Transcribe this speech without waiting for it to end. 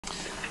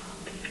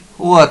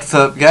What's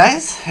up,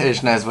 guys?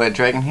 It's Nice White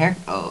Dragon here.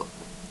 Oh,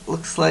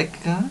 looks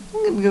like I'm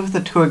gonna go with the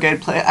tour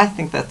guide play. I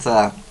think that's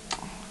a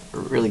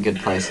really good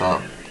play,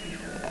 so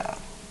yeah,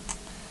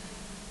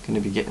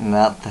 gonna be getting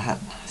out that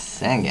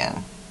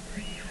Sangan.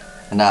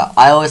 And I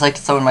always like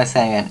to summon my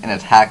Sangan in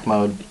attack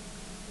mode.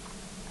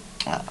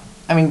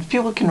 I mean,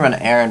 people can run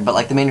Aaron, but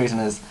like the main reason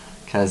is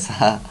because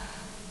I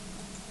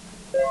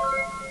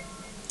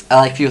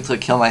like people to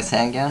kill my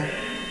Sangan.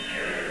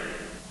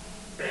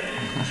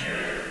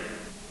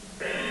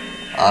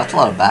 Oh, that's a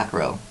lot of back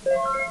row.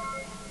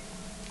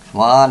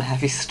 Come on,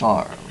 Heavy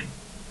Storm.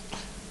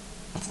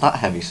 That's not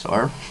Heavy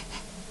Storm.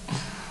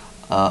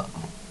 I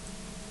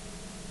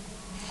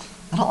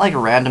don't like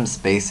random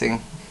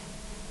spacing.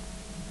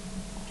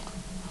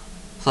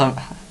 So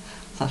I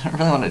don't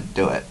really want to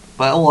do it.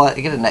 But well, I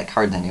get a net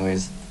card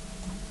anyways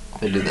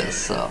if I do this,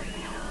 so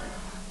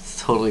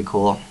it's totally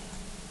cool.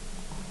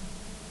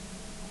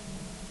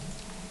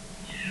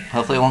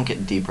 Hopefully I won't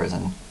get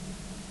D-Prison.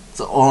 It's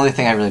the only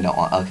thing I really don't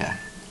want. Okay.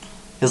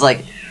 Because, like,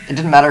 it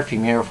didn't matter if you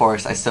Mirror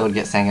Force, I still would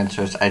get Sangan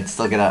Switch, I'd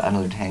still get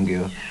another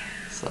Tengu.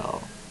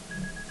 So.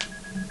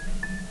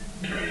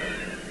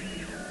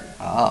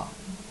 Oh.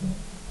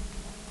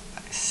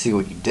 I see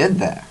what you did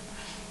there.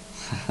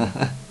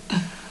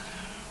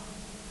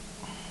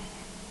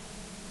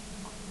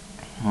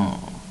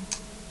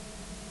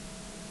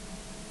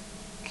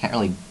 Can't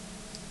really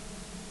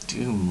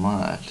do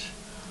much.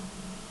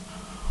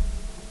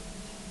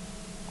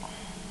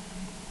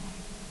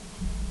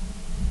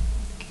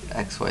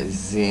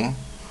 XYZ.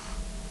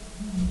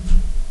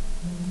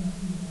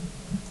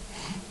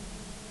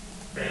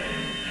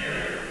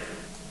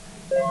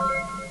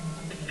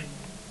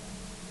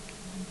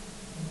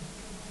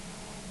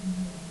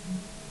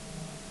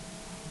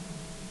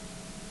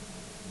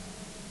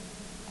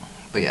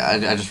 But yeah,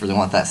 I just really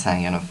want that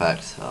Sangan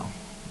effect, so.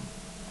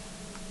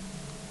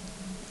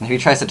 And if he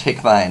tries to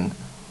take my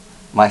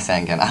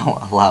Sangan, I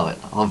won't allow it.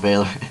 I'll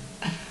Valor it.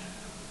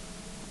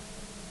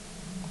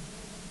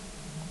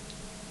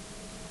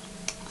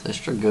 So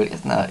Stragodi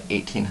is now at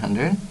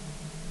 1800.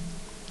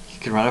 He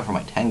could run over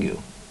my Tengu.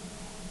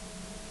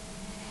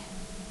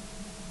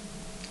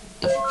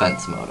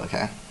 Defense mode,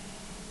 okay.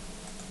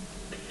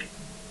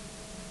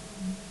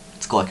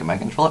 It's cool, I can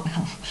control it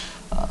now.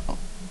 So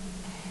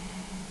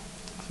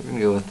we're gonna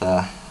go with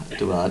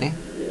duality.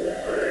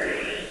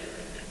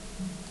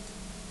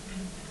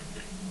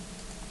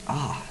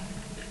 Ah,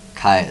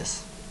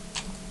 Caius.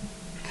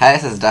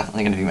 Caius is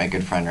definitely gonna be my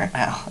good friend right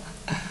now.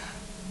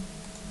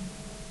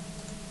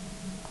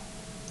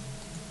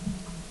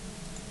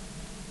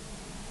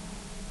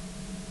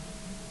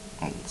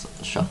 Let's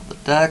shuffle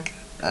the deck,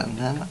 and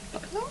then I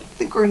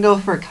think we're gonna go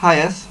for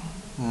Caius.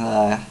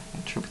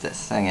 Tribute that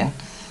Sangan.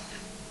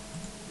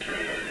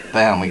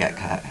 Bam, we got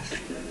Caius.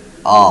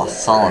 Oh,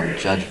 Solemn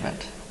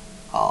Judgment.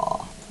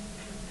 Oh.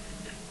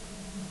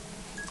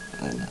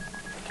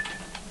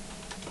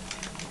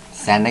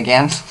 Sand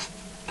again.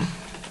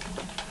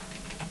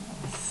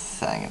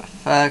 Sangan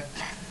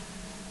effect.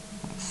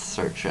 Let's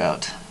search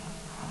out.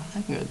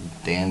 I think a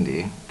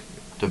Dandy.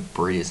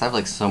 Debris. I have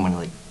like so many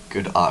like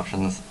good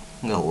options.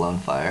 I'm gonna Lone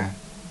Fire.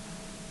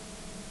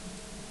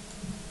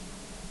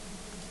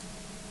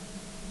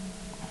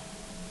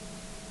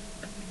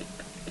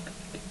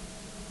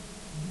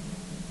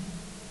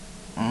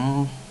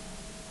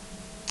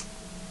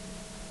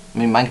 I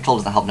mean, Mind Control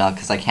doesn't help now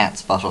because I can't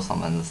special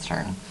summon this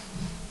turn.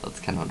 That's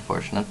kind of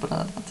unfortunate, but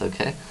that's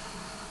okay.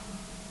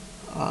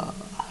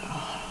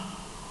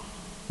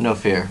 No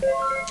fear.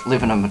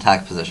 Leave in an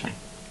attack position.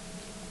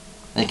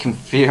 And you can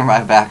fear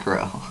my back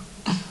row.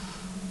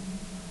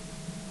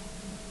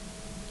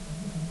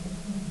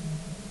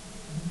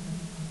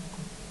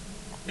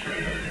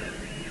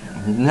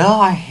 No,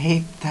 I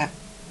hate that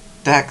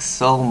deck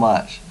so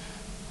much.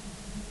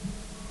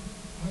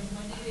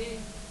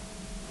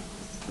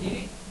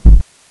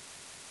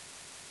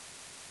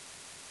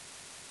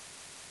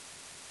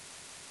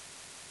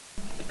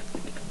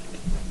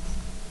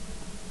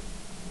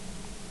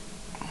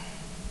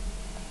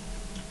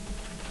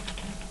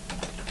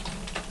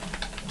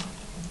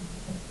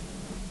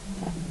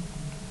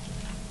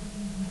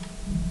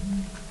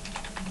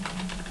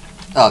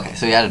 Okay,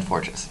 so he added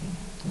Fortress.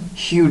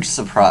 Huge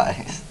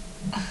surprise.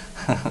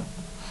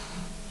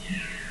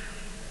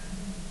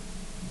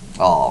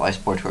 Oh, my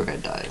Sport Tour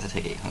Guide dies. I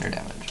take 800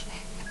 damage.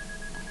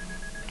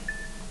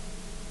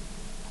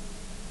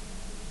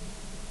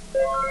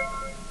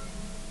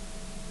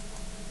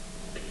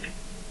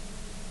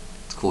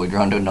 It's cool, we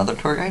draw into another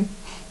tour guide.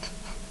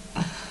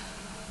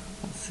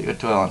 Let's see, what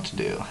do I want to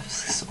do? I have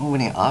so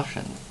many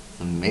options.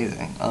 It's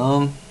amazing.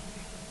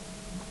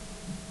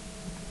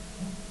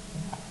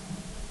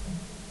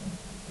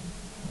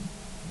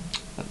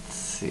 Let's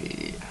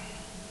see.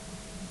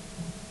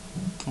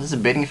 I was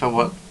debating if I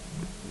would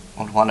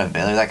want to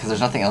Valor that, because there's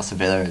nothing else to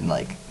Valor in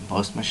like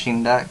most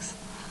machine decks.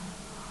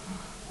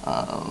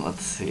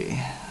 Let's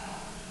see.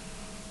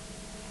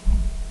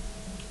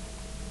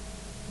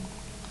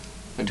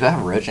 Do I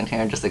have Roach in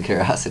here? Just a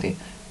curiosity.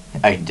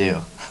 I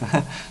do. So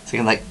you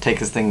can like take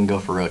his thing and go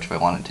for Roach if I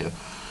wanted to.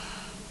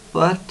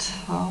 But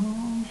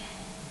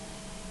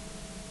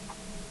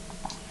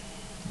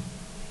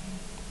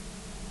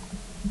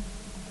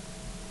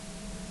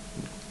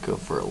go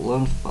for a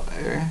lone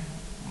fire.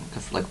 Go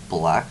for like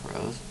black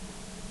rose.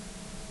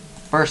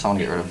 First, I want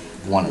to get rid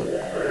of one of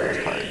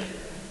those cards.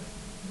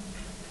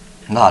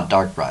 Nah,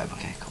 dark bribe.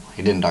 Okay, cool.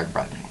 He didn't dark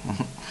bribe me.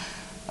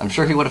 I'm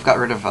sure he would have got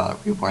rid of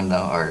reborn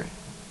though, or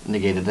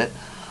negated it.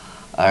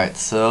 All right,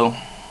 so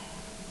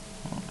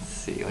let's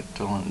see. What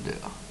do I want to do?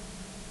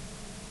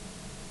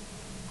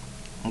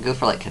 I'll go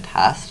for like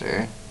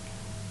Cataster.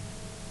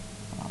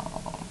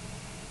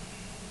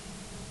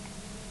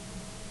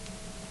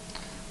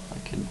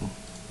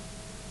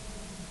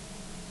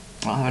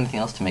 I don't have anything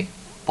else to make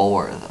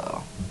 4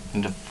 though. I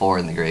need a 4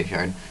 in the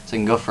graveyard, so I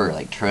can go for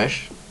like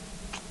Trish.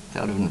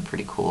 That would have been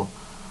pretty cool.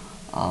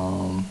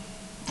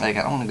 Like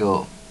I don't want to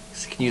go.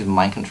 I can use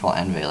Mind Control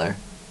and Veiler,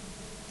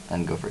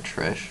 and go for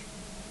Trish.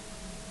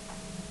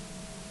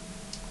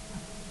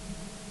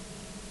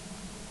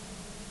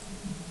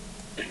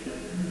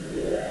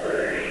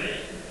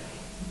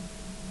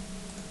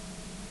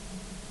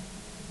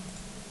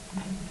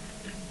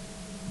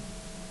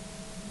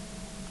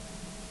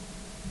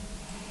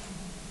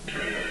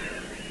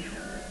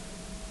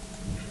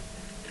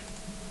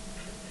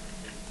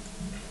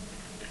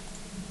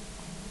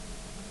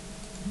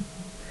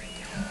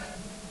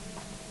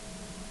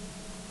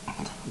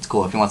 It's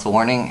cool. If he wants a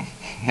warning,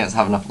 he doesn't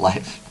have enough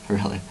life.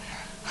 Really.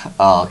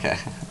 Oh, okay.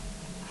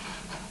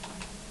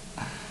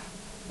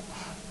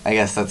 I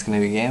guess that's gonna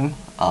be a game.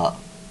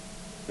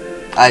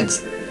 I'd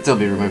still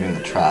be removing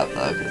the trap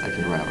though, because I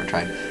could run over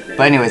try.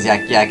 But anyways, yeah,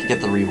 I could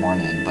get the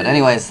reborn in. But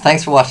anyways,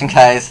 thanks for watching,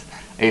 guys.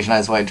 Asian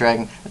Eyes White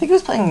Dragon. I think he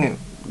was playing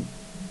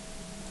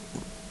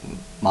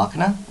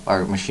Machina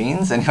or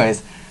Machines.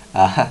 Anyways, he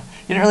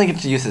didn't really get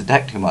to use his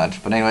deck too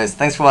much. But anyways,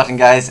 thanks for watching,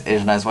 guys.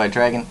 Asian Eyes White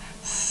Dragon,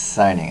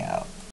 signing out.